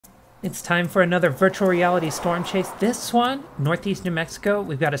It's time for another virtual reality storm chase. This one, northeast New Mexico,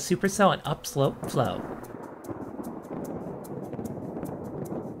 we've got a supercell and upslope flow.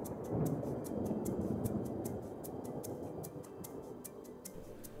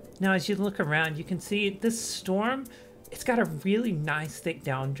 Now as you look around, you can see this storm, it's got a really nice thick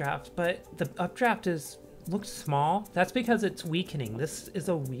downdraft, but the updraft looks small. That's because it's weakening. This is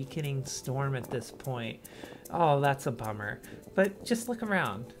a weakening storm at this point. Oh, that's a bummer. But just look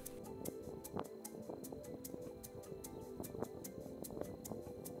around.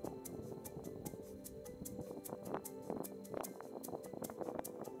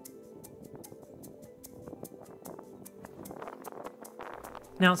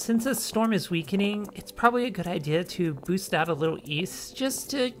 Now, since this storm is weakening, it's probably a good idea to boost out a little east just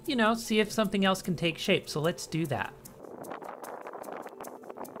to, see if something else can take shape. So let's do that.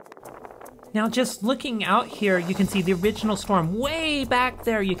 Now, just looking out here, you can see the original storm way back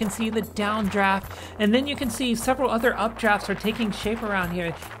there. You can see the downdraft, and then you can see several other updrafts are taking shape around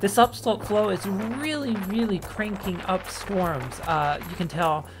here. This upslope flow is really, really cranking up storms. You can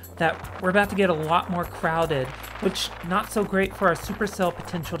tell that we're about to get a lot more crowded, which not so great for our supercell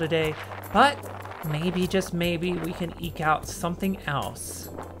potential today, but maybe, just maybe, we can eke out something else.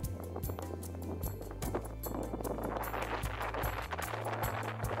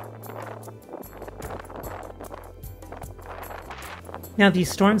 Now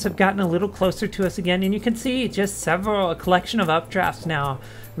these storms have gotten a little closer to us again, and you can see just a collection of updrafts now,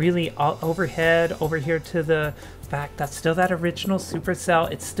 really all overhead, over here to the back. That's still that original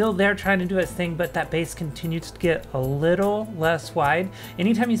supercell. It's still there trying to do its thing, but that base continues to get a little less wide.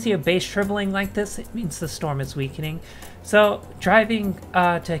 Anytime you see a base shriveling like this, it means the storm is weakening. So driving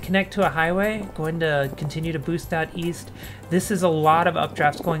to connect to a highway, going to continue to boost out east. This is a lot of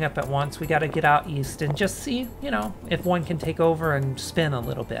updrafts going up at once. We got to get out east and just see, if one can take over and spin a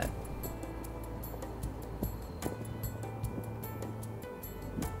little bit.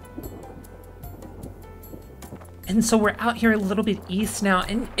 And so we're out here a little bit east now,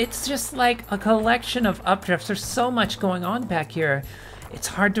 and it's just like a collection of updrafts. There's so much going on back here. It's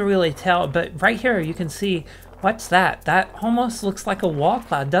hard to really tell, but right here you can see, what's that? That almost looks like a wall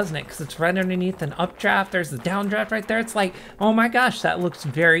cloud, doesn't it? Because it's right underneath an updraft. There's the downdraft right there. It's like, oh my gosh, that looks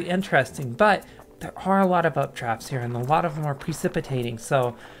very interesting. But there are a lot of updrafts here, and a lot of them are precipitating.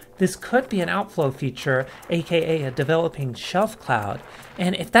 So this could be an outflow feature, aka a developing shelf cloud.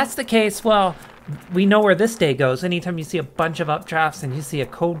 And if that's the case, well, we know where this day goes. Anytime you see a bunch of updrafts and you see a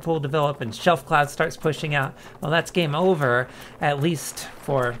cold pool develop and shelf cloud starts pushing out, well, that's game over, at least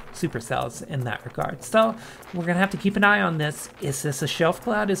for supercells in that regard. So we're going to have to keep an eye on this. Is this a shelf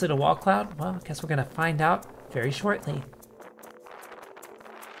cloud? Is it a wall cloud? Well, I guess we're going to find out very shortly.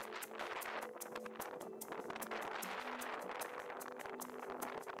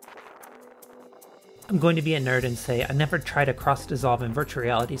 I'm going to be a nerd and say I never tried a cross dissolve in virtual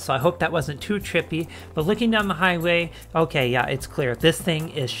reality, so I hope that wasn't too trippy. But looking down the highway, okay, yeah, it's clear. This thing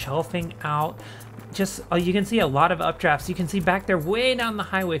is shelving out. Just, you can see a lot of updrafts. You can see back there way down the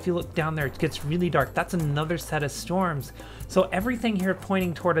highway, if you look down there, it gets really dark. That's another set of storms. So everything here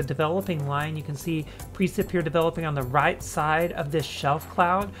pointing toward a developing line. You can see precip here developing on the right side of this shelf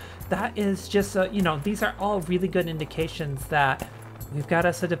cloud. That is just, these are all really good indications that we've got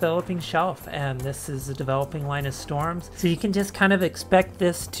us a developing shelf, and this is a developing line of storms. So you can just kind of expect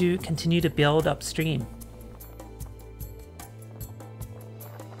this to continue to build upstream.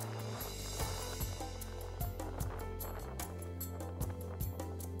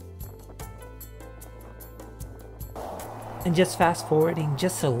 And just fast forwarding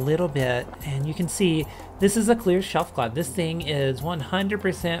just a little bit, and you can see this is a clear shelf cloud. This thing is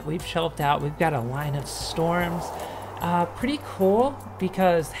 100%, we've shelved out. We've got a line of storms. Pretty cool,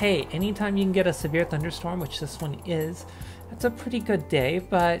 because hey, anytime you can get a severe thunderstorm, which this one is, that's a pretty good day.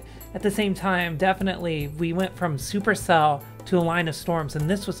 But at the same time, definitely we went from supercell to a line of storms, and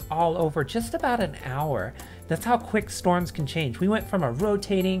this was all over just about an hour. That's how quick storms can change. We went from a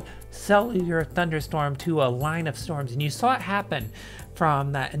rotating cellular thunderstorm to a line of storms, and you saw it happen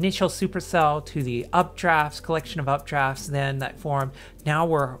from that initial supercell to the updrafts, collection of updrafts then that formed. Now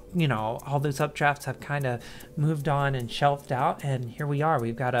we're, all those updrafts have kind of moved on and shelved out, and here we are.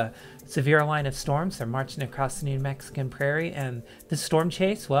 We've got a severe line of storms. They're marching across the New Mexican prairie, and this storm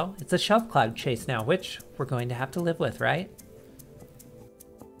chase, well, it's a shelf cloud chase now, which we're going to have to live with, right?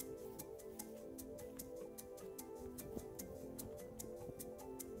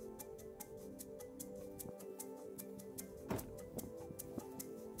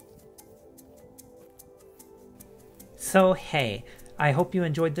 So hey, I hope you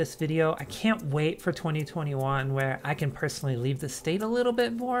enjoyed this video. I can't wait for 2021 where I can personally leave the state a little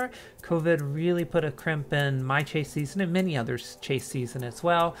bit more. COVID really put a crimp in my chase season and many others' chase season as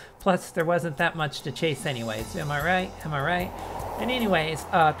well. Plus, there wasn't that much to chase anyways. Am I right? Am I right? And anyways,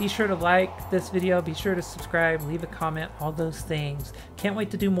 be sure to like this video, be sure to subscribe, leave a comment, all those things. Can't wait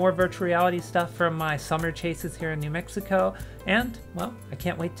to do more virtual reality stuff from my summer chases here in New Mexico. And, well, I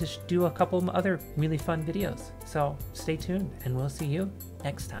can't wait to do a couple of other really fun videos. So stay tuned, and we'll see you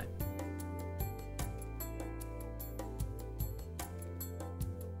next time.